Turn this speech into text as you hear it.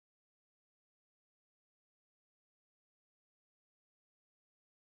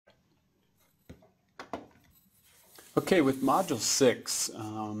Okay, with Module 6,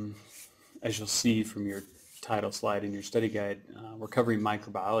 as you'll see from your title slide in your study guide, we're covering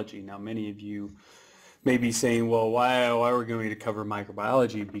microbiology. Now, many of you may be saying, well, why are we going to cover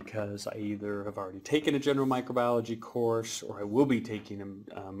microbiology? Because I either have already taken a general microbiology course or I will be taking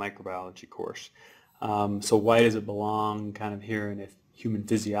a microbiology course. So why does it belong kind of here in a human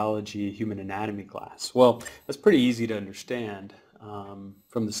physiology, human anatomy class? Well, that's pretty easy to understand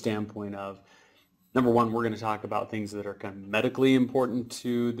from the standpoint of number one, we're going to talk about things that are kind of medically important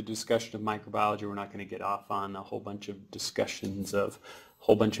to the discussion of microbiology. We're not going to get off on a whole bunch of discussions of a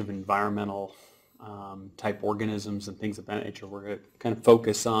whole bunch of environmental type organisms and things of that nature. We're going to kind of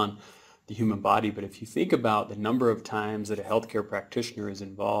focus on the human body. But if you think about the number of times that a healthcare practitioner is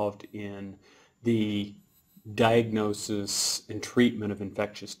involved in the diagnosis and treatment of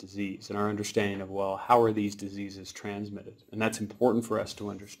infectious disease and our understanding of, well, how are these diseases transmitted? And that's important for us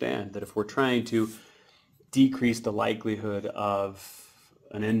to understand that if we're trying to decrease the likelihood of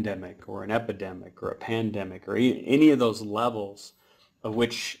an endemic or an epidemic or a pandemic or any of those levels of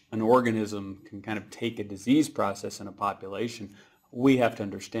which an organism can kind of take a disease process in a population, we have to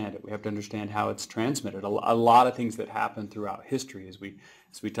understand it. We have to understand how it's transmitted. A lot of things that happen throughout history as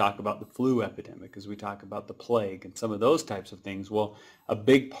we talk about the flu epidemic, as we talk about the plague and some of those types of things. Well, a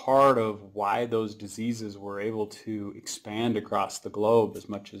big part of why those diseases were able to expand across the globe as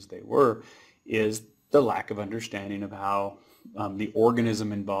much as they were is the lack of understanding of how the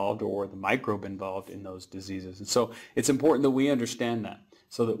organism involved or the microbe involved in those diseases. And so it's important that we understand that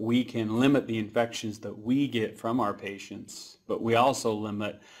so that we can limit the infections that we get from our patients, but we also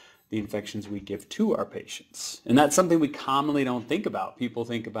limit the infections we give to our patients. And that's something we commonly don't think about. People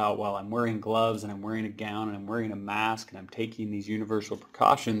think about, well, I'm wearing gloves and I'm wearing a gown and I'm wearing a mask and I'm taking these universal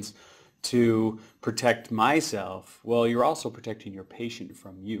precautions to protect myself. Well, you're also protecting your patient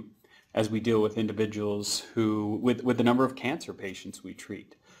from you as we deal with individuals who, with the number of cancer patients we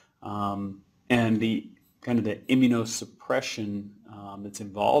treat, and the kind of the immunosuppression that's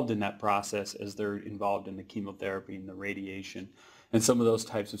involved in that process as they're involved in the chemotherapy and the radiation and some of those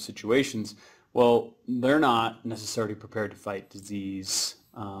types of situations. Well, they're not necessarily prepared to fight disease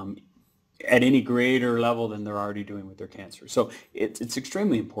at any greater level than they're already doing with their cancer. So it's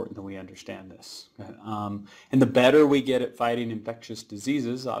extremely important that we understand this. And the better we get at fighting infectious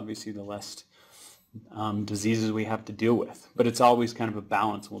diseases, obviously the less diseases we have to deal with. But it's always kind of a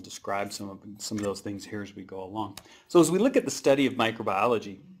balance. We'll describe some of those things here as we go along. So as we look at the study of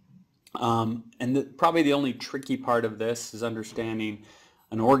microbiology, probably the only tricky part of this is understanding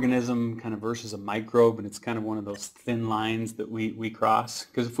an organism kind of versus a microbe, and it's kind of one of those thin lines that we cross.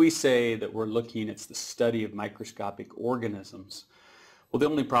 Because if we say that we're looking, it's the study of microscopic organisms, well, the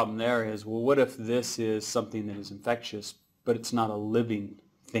only problem there is, well, what if this is something that is infectious, but it's not a living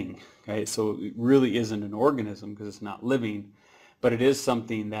thing, okay? So it really isn't an organism because it's not living, but it is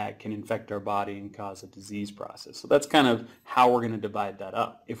something that can infect our body and cause a disease process. So that's kind of how we're going to divide that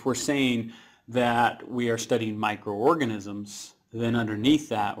up. If we're saying that we are studying microorganisms, then underneath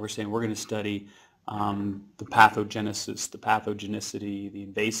that, we're saying we're going to study the pathogenesis, the pathogenicity, the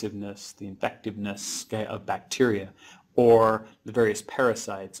invasiveness, the infectiveness of bacteria, or the various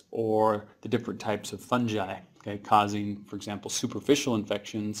parasites, or the different types of fungi, okay, causing, for example, superficial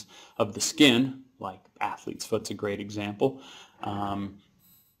infections of the skin, like athlete's foot's a great example.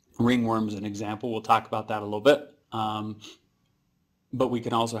 Ringworm's an example. We'll talk about that a little bit. But we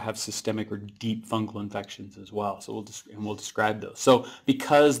can also have systemic or deep fungal infections as well. So we'll describe those. So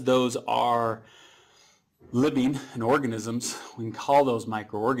because those are living and organisms, we can call those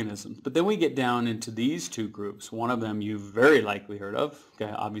microorganisms. But then we get down into these two groups. One of them you've very likely heard of,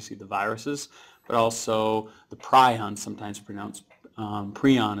 okay, obviously the viruses, but also the prions, sometimes pronounced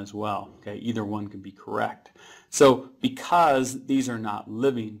prion as well. Okay, either one can be correct. So because these are not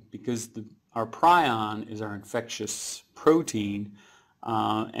living, because our prion is our infectious protein,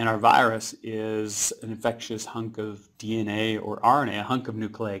 and our virus is an infectious hunk of DNA or RNA, a hunk of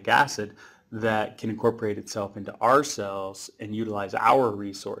nucleic acid that can incorporate itself into our cells and utilize our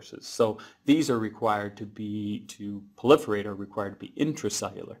resources. So these are required to proliferate, are required to be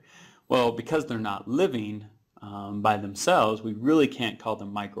intracellular. Well, because they're not living by themselves, we really can't call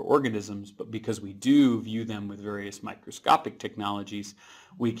them microorganisms, but because we do view them with various microscopic technologies,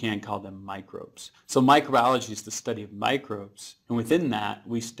 we can call them microbes. So microbiology is the study of microbes, and within that,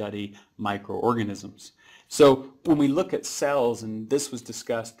 we study microorganisms. So when we look at cells, and this was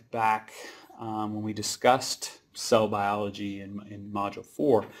discussed back when we discussed cell biology in Module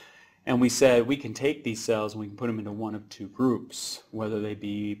 4, and we said we can take these cells and we can put them into one of two groups, whether they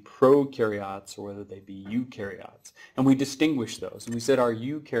be prokaryotes or whether they be eukaryotes. And we distinguish those. And we said our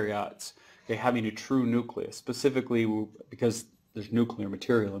eukaryotes okay, having a true nucleus, specifically because there's nuclear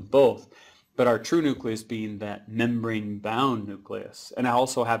material in both, but our true nucleus being that membrane-bound nucleus, and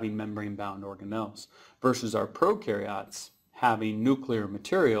also having membrane-bound organelles, versus our prokaryotes having nuclear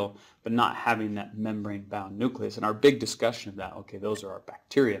material, but not having that membrane-bound nucleus. And our big discussion of that, okay, those are our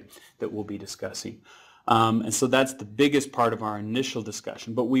bacteria that we'll be discussing. And so that's the biggest part of our initial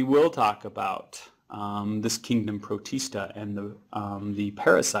discussion. But we will talk about this kingdom Protista and the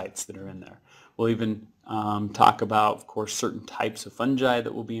parasites that are in there. We'll even talk about, of course, certain types of fungi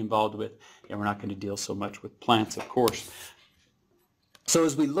that we'll be involved with, and we're not going to deal so much with plants, of course. So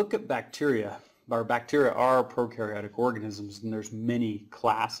as we look at bacteria, our bacteria are prokaryotic organisms, and there's many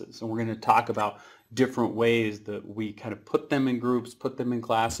classes, and we're going to talk about different ways that we kind of put them in groups, put them in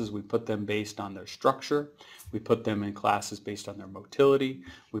classes. We put them based on their structure. We put them in classes based on their motility.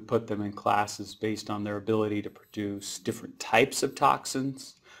 We put them in classes based on their ability to produce different types of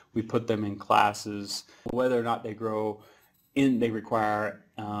toxins. We put them in classes whether or not they grow in, they require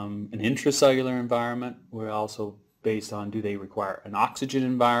an intracellular environment. We're also based on, do they require an oxygen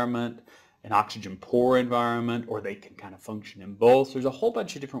environment, an oxygen poor environment, or they can kind of function in both. There's a whole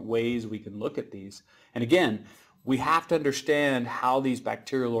bunch of different ways we can look at these. And again, we have to understand how these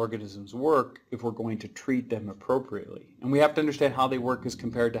bacterial organisms work if we're going to treat them appropriately. And we have to understand how they work as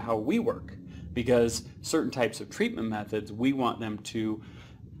compared to how we work, because certain types of treatment methods, we want them to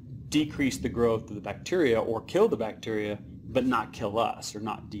decrease the growth of the bacteria or kill the bacteria, but not kill us, or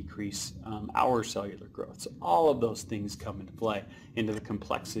not decrease our cellular growth. So all of those things come into play, into the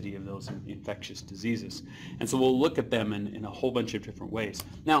complexity of those infectious diseases. And so we'll look at them in a whole bunch of different ways.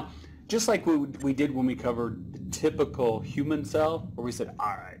 Now, just like we did when we covered the typical human cell, where we said,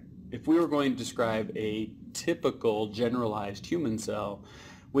 all right, if we were going to describe a typical generalized human cell,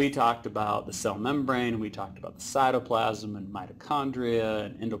 we talked about the cell membrane, we talked about the cytoplasm and mitochondria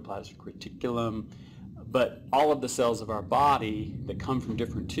and endoplasmic reticulum. But all of the cells of our body that come from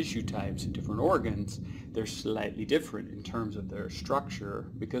different tissue types and different organs, they're slightly different in terms of their structure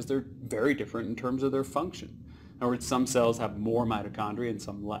because they're very different in terms of their function. In other words, some cells have more mitochondria and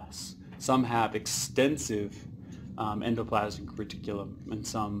some less. Some have extensive endoplasmic reticulum and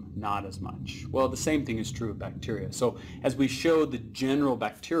some not as much. Well, the same thing is true of bacteria. So as we show the general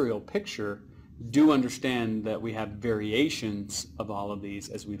bacterial picture, do understand that we have variations of all of these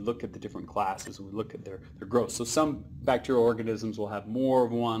as we look at the different classes and we look at their growth. So some bacterial organisms will have more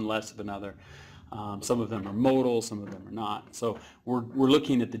of one, less of another. Some of them are motile, some of them are not. So we're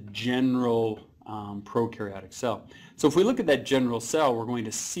looking at the general prokaryotic cell. So if we look at that general cell, we're going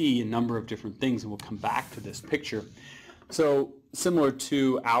to see a number of different things, and we'll come back to this picture. So similar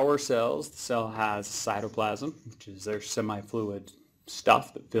to our cells, the cell has cytoplasm, which is their semi-fluid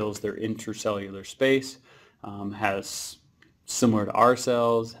stuff that fills their intercellular space, has, similar to our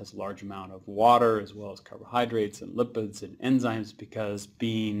cells, has a large amount of water as well as carbohydrates and lipids and enzymes, because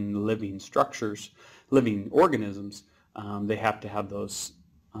being living structures, living organisms, they have to have those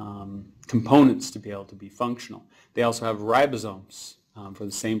components to be able to be functional. They also have ribosomes for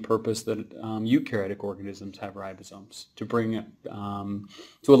the same purpose that eukaryotic organisms have ribosomes, to bring it,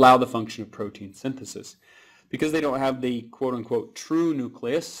 to allow the function of protein synthesis. Because they don't have the quote-unquote true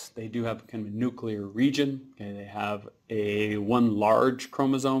nucleus, they do have kind of a nuclear region. Okay, they have one large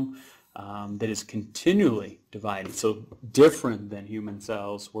chromosome that is continually divided, so different than human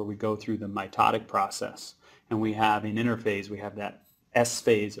cells where we go through the mitotic process. And we have an interphase, we have that S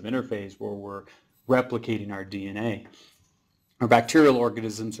phase of interphase where we're replicating our DNA. Our bacterial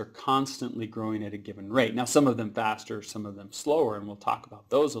organisms are constantly growing at a given rate. Now, some of them faster, some of them slower, and we'll talk about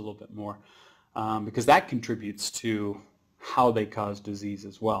those a little bit more. Because that contributes to how they cause disease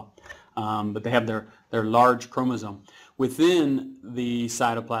as well. But they have their large chromosome. Within the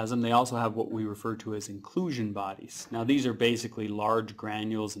cytoplasm, they also have what we refer to as inclusion bodies. Now, these are basically large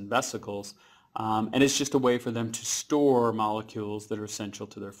granules and vesicles, and it's just a way for them to store molecules that are essential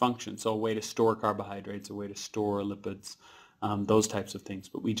to their function. So a way to store carbohydrates, a way to store lipids, those types of things.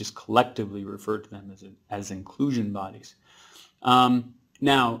 But we just collectively refer to them as inclusion bodies.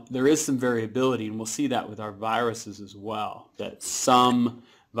 Now, there is some variability, and we'll see that with our viruses as well, that some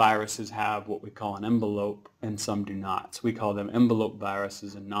viruses have what we call an envelope and some do not. So we call them envelope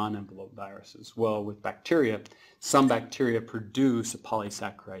viruses and non-envelope viruses. Well, with bacteria, some bacteria produce a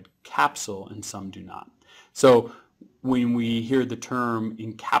polysaccharide capsule and some do not. So when we hear the term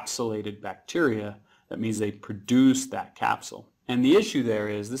encapsulated bacteria, that means they produce that capsule. And the issue there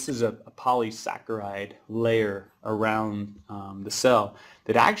is this is a polysaccharide layer around the cell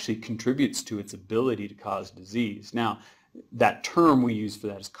that actually contributes to its ability to cause disease. Now, that term we use for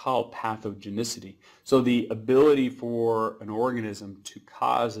that is called pathogenicity. So the ability for an organism to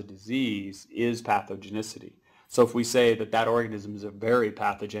cause a disease is pathogenicity. So if we say that that organism is a very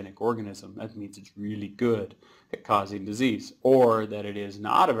pathogenic organism, that means it's really good at causing disease, or that it is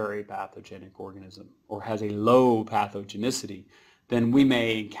not a very pathogenic organism or has a low pathogenicity, then we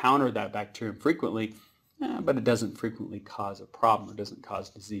may encounter that bacterium frequently, but it doesn't frequently cause a problem or doesn't cause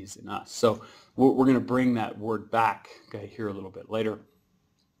disease in us. So we're going to bring that word back here a little bit later.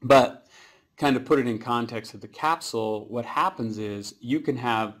 But kind of put it in context of the capsule, what happens is you can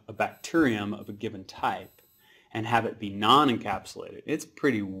have a bacterium of a given type and have it be non-encapsulated. It's a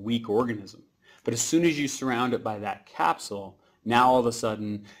pretty weak organism. But as soon as you surround it by that capsule, now all of a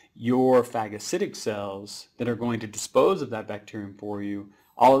sudden your phagocytic cells that are going to dispose of that bacterium for you,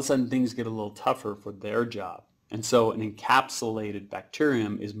 all of a sudden things get a little tougher for their job. And so an encapsulated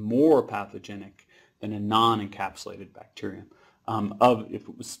bacterium is more pathogenic than a non-encapsulated bacterium. If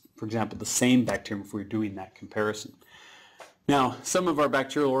it was, for example, the same bacterium, if we were doing that comparison. Now, some of our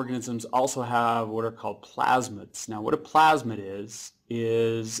bacterial organisms also have what are called plasmids. Now, what a plasmid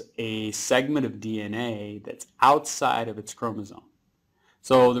is a segment of DNA that's outside of its chromosome.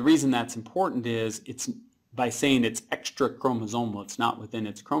 So the reason that's important is it's by saying it's extra chromosomal, it's not within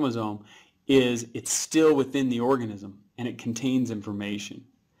its chromosome, is it's still within the organism and it contains information.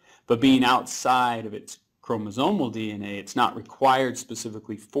 But being outside of its chromosomal DNA, it's not required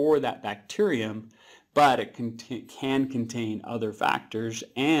specifically for that bacterium, but it can contain other factors,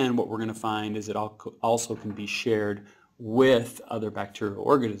 and what we're going to find is it also can be shared with other bacterial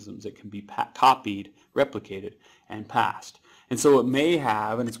organisms. It can be copied, replicated, and passed. And so it may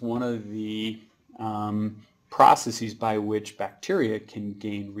have, and it's one of the processes by which bacteria can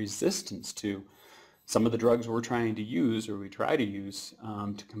gain resistance to some of the drugs we're trying to use or we try to use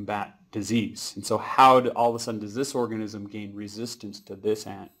to combat disease. And so how all of a sudden does this organism gain resistance to this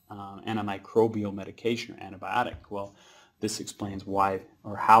antimicrobial medication or antibiotic? Well, this explains why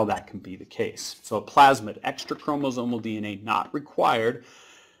or how that can be the case. So a plasmid, extra chromosomal DNA, not required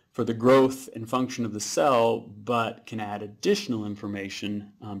for the growth and function of the cell, but can add additional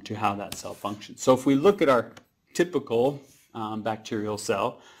information to how that cell functions. So if we look at our typical bacterial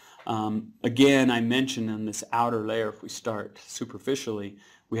cell, again, I mentioned in this outer layer, if we start superficially,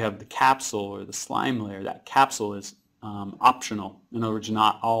 we have the capsule or the slime layer. That capsule is optional. In other words,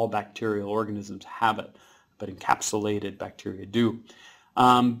 not all bacterial organisms have it, but encapsulated bacteria do.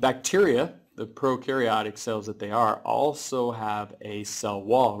 Bacteria, the prokaryotic cells that they are, also have a cell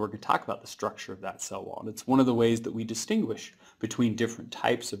wall. We're going to talk about the structure of that cell wall. And it's one of the ways that we distinguish between different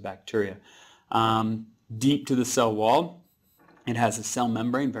types of bacteria. Deep to the cell wall, it has a cell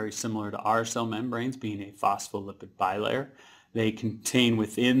membrane very similar to our cell membranes, being a phospholipid bilayer. They contain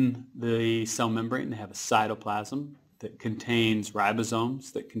within the cell membrane, they have a cytoplasm that contains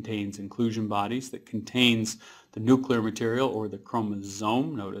ribosomes, that contains inclusion bodies, that contains the nuclear material or the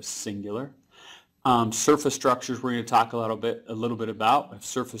chromosome, notice singular. Surface structures we're going to talk a little bit about. We have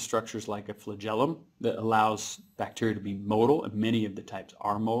surface structures like a flagellum that allows bacteria to be motile, and many of the types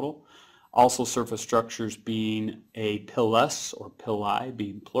are motile. Also surface structures being a pilus or pili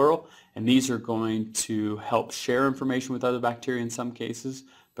being plural, and these are going to help share information with other bacteria in some cases,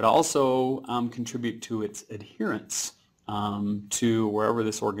 but also contribute to its adherence to wherever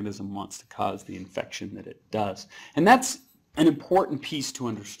this organism wants to cause the infection that it does. And that's an important piece to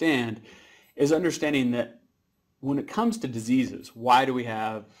understand, is understanding that when it comes to diseases, why do we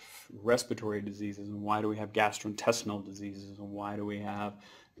have respiratory diseases, and why do we have gastrointestinal diseases, and why do we have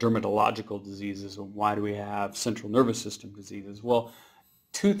dermatological diseases, and why do we have central nervous system diseases? Well,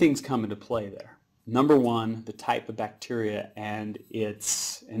 two things come into play there. Number one, the type of bacteria and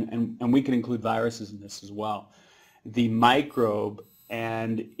its, and we can include viruses in this as well, the microbe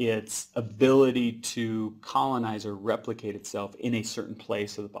and its ability to colonize or replicate itself in a certain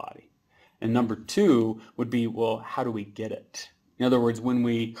place of the body. And number two would be, well, how do we get it? In other words, when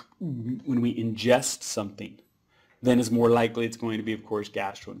we ingest something, then it's more likely it's going to be, of course,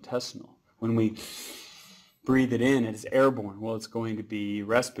 gastrointestinal. When we breathe it in, it's airborne. Well, it's going to be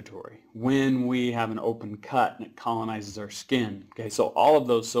respiratory. When we have an open cut and it colonizes our skin. Okay, so all of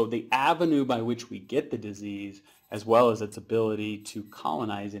those, so the avenue by which we get the disease, as well as its ability to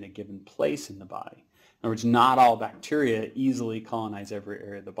colonize in a given place in the body. In other words, not all bacteria easily colonize every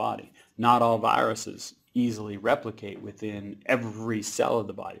area of the body. Not all viruses easily replicate within every cell of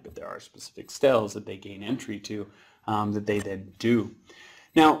the body, but there are specific cells that they gain entry to that they then do.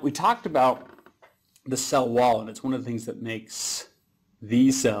 Now, we talked about the cell wall, and it's one of the things that makes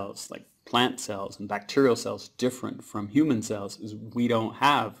these cells, like plant cells and bacterial cells different from human cells is we don't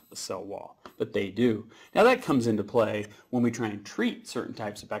have a cell wall, but they do. Now that comes into play when we try and treat certain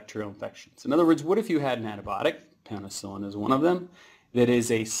types of bacterial infections. In other words, what if you had an antibiotic, penicillin is one of them, that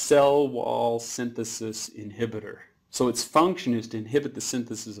is a cell wall synthesis inhibitor. So its function is to inhibit the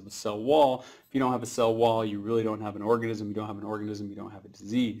synthesis of a cell wall. If you don't have a cell wall, you really don't have an organism. You don't have an organism, you don't have a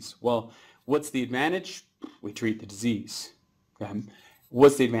disease. Well, what's the advantage? We treat the disease. Okay?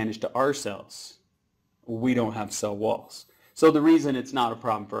 What's the advantage to our cells? We don't have cell walls. So the reason it's not a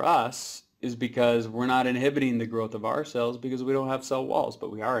problem for us is because we're not inhibiting the growth of our cells because we don't have cell walls, but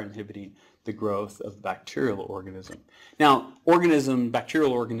we are inhibiting the growth of bacterial organism. Now,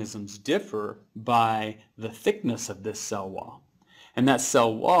 bacterial organisms differ by the thickness of this cell wall. And that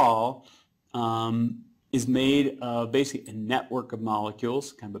cell wall is made of basically a network of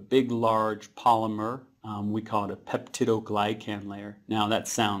molecules, kind of a big, large polymer. We call it a peptidoglycan layer. Now, that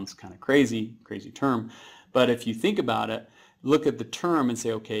sounds kind of crazy term, but if you think about it, look at the term and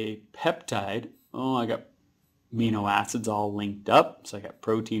say, okay, peptide, oh, I got amino acids all linked up, so I got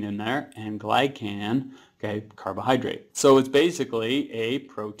protein in there, and glycan, okay, carbohydrate. So it's basically a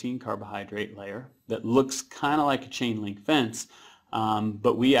protein carbohydrate layer that looks kind of like a chain link fence,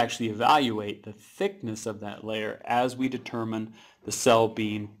 but we actually evaluate the thickness of that layer as we determine the cell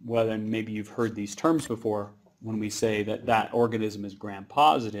being, whether, and maybe you've heard these terms before, when we say that that organism is gram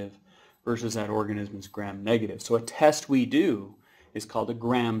positive versus that organism is gram negative. So a test we do is called a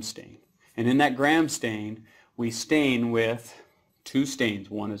gram stain. And in that gram stain, we stain with two stains.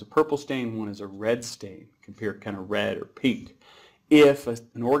 One is a purple stain, one is a red stain, compare kind of red or pink. If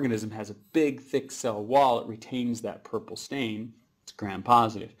an organism has a big, thick cell wall, it retains that purple stain, it's gram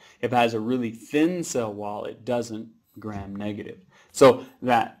positive. If it has a really thin cell wall, it doesn't, gram negative. So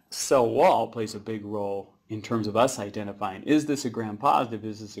that cell wall plays a big role in terms of us identifying, is this a gram positive,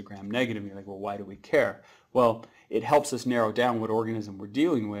 is this a gram negative? And you're like, well, why do we care? Well, it helps us narrow down what organism we're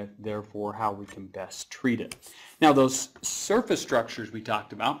dealing with, therefore how we can best treat it. Now those surface structures we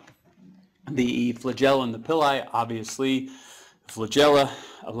talked about, the flagella and the pili, obviously flagella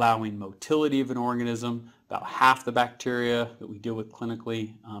allowing motility of an organism. About half the bacteria that we deal with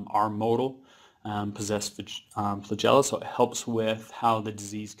clinically are motile, possess flagella, so it helps with how the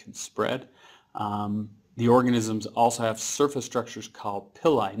disease can spread. The organisms also have surface structures called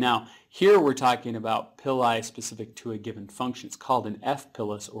pili. Now, here we're talking about pili specific to a given function. It's called an F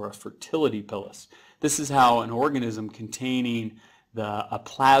pilus or a fertility pilus. This is how an organism containing a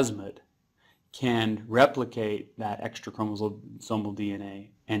plasmid can replicate that extra chromosomal DNA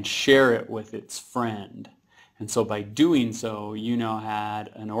and share it with its friend. And so by doing so, you now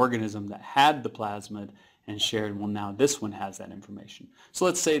had an organism that had the plasmid and shared, well, now this one has that information. So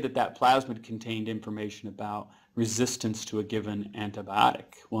let's say that that plasmid contained information about resistance to a given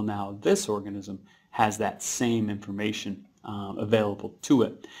antibiotic. Well, now this organism has that same information available to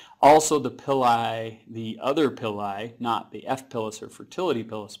it. Also the pili, the other pili, not the F pilus or fertility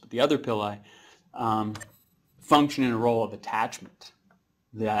pilus, but the other pili, function in a role of attachment.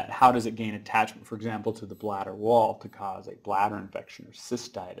 That how does it gain attachment, for example, to the bladder wall to cause a bladder infection or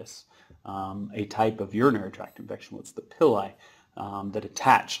cystitis, a type of urinary tract infection? What's the pili that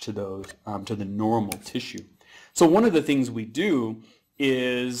attach to those to the normal tissue? So one of the things we do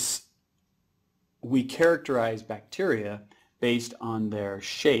is we characterize bacteria based on their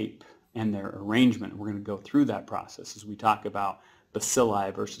shape and their arrangement. We're going to go through that process as we talk about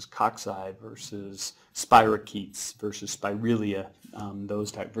bacilli versus cocci versus spirochetes versus spirelia,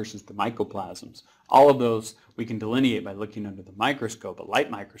 those type versus the mycoplasms. All of those we can delineate by looking under the microscope, a light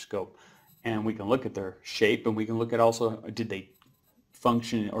microscope, and we can look at their shape, and we can look at also, did they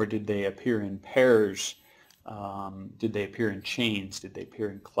function or did they appear in pairs? Did they appear in chains? Did they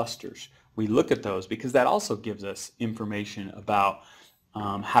appear in clusters? We look at those because that also gives us information about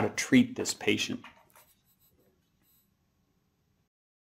how to treat this patient.